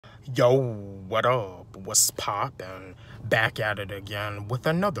Yo, what up? What's poppin'? Back at it again with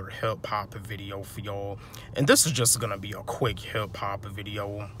another hip-hop video for y'all. And this is just gonna be a quick hip-hop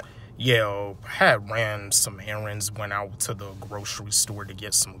video. Yeah, had ran some errands, went out to the grocery store to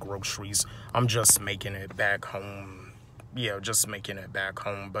get some groceries. I'm just making it back home. Yeah, just making it back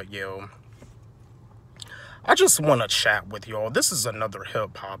home. But yeah, I just want to chat with y'all. This is another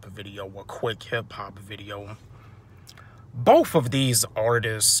hip-hop video, a quick hip-hop video. Both of these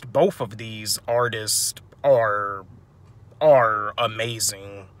artists are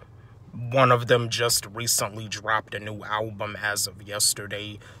amazing. One of them just recently dropped a new album as of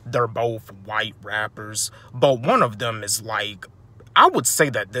yesterday. They're both white rappers, but one of them is like, I would say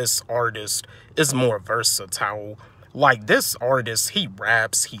that this artist is more versatile. Like, this artist, he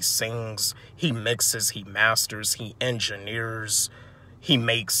raps, he sings, he mixes, he masters, he engineers, he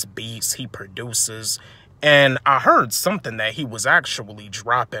makes beats, he produces. And I heard something that he was actually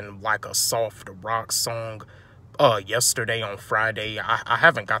dropping like a soft rock song yesterday on Friday. I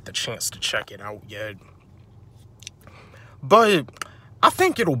haven't got the chance to check it out yet. But I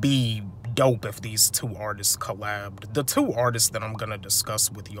think it'll be dope if these two artists collabed. The two artists that I'm going to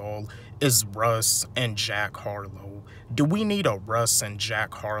discuss with y'all is Russ and Jack Harlow. Do we need a Russ and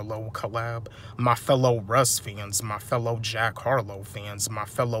Jack Harlow collab? My fellow Russ fans, my fellow Jack Harlow fans, my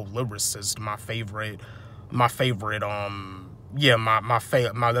fellow lyricists, my fellow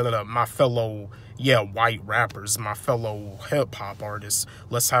white rappers, my fellow hip-hop artists.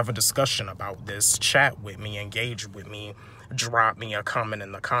 Let's have a discussion about this. Chat with me, engage with me, drop me a comment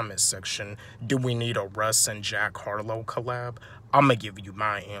in the comment section. Do we need a Russ and Jack Harlow collab? I'm gonna give you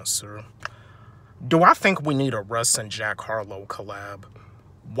my answer. Do I think we need a Russ and Jack Harlow collab?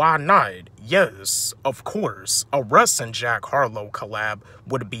 Why not? Yes, of course. A Russ and Jack Harlow collab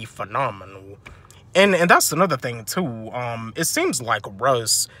would be phenomenal. And that's another thing too. It seems like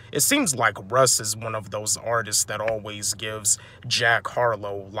Russ is one of those artists that always gives Jack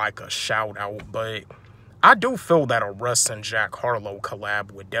Harlow like a shout out, but I do feel that a Russ and Jack Harlow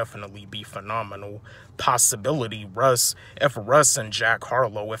collab would definitely be phenomenal. Possibility, if Russ and Jack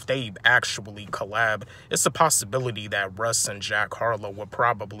Harlow, if they actually collab, it's a possibility that Russ and Jack Harlow would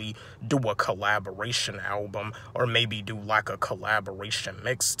probably do a collaboration album, or maybe do like a collaboration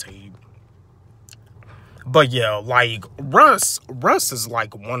mixtape. But yeah, like, Russ is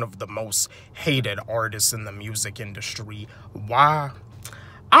like one of the most hated artists in the music industry. Why?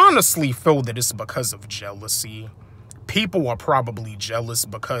 I honestly feel that it's because of jealousy. People are probably jealous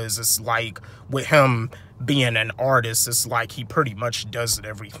because it's like, with him being an artist, it's like he pretty much does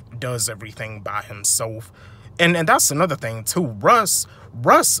everything by himself. And that's another thing too. Russ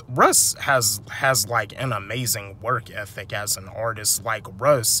has like an amazing work ethic as an artist. Like,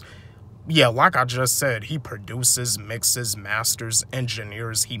 Russ, yeah, like I just said, he produces, mixes, masters,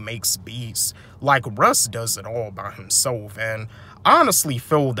 engineers, he makes beats. Like, Russ does it all by himself, and I honestly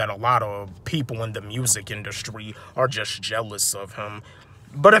feel that a lot of people in the music industry are just jealous of him.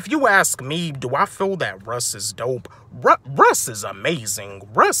 But if you ask me, do I feel that Russ is dope? Russ is amazing.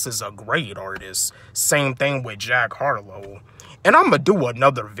 Russ is a great artist. Same thing with Jack Harlow. And I'm going to do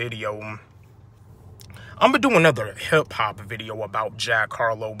another video. I'm going to do another hip-hop video about Jack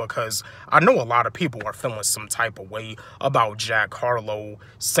Harlow, because I know a lot of people are feeling some type of way about Jack Harlow,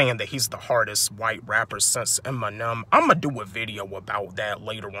 saying that he's the hardest white rapper since Eminem. I'm going to do a video about that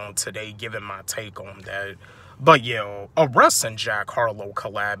later on today, giving my take on that. But yeah, a Russ and Jack Harlow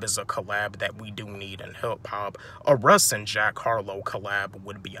collab is a collab that we do need in hip-hop. A Russ and Jack Harlow collab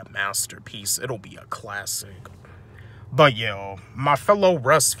would be a masterpiece. It'll be a classic. But yeah, my fellow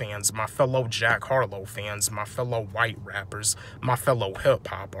Russ fans, my fellow Jack Harlow fans, my fellow white rappers, my fellow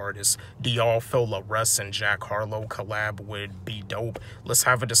hip-hop artists, do y'all feel a Russ and Jack Harlow collab would be dope? Let's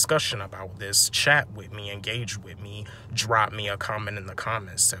have a discussion about this. Chat with me, engage with me, drop me a comment in the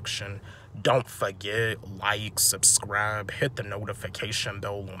comment section. Don't forget, like, subscribe, hit the notification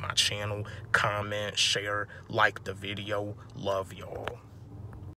bell on my channel, comment, share, like the video. Love y'all.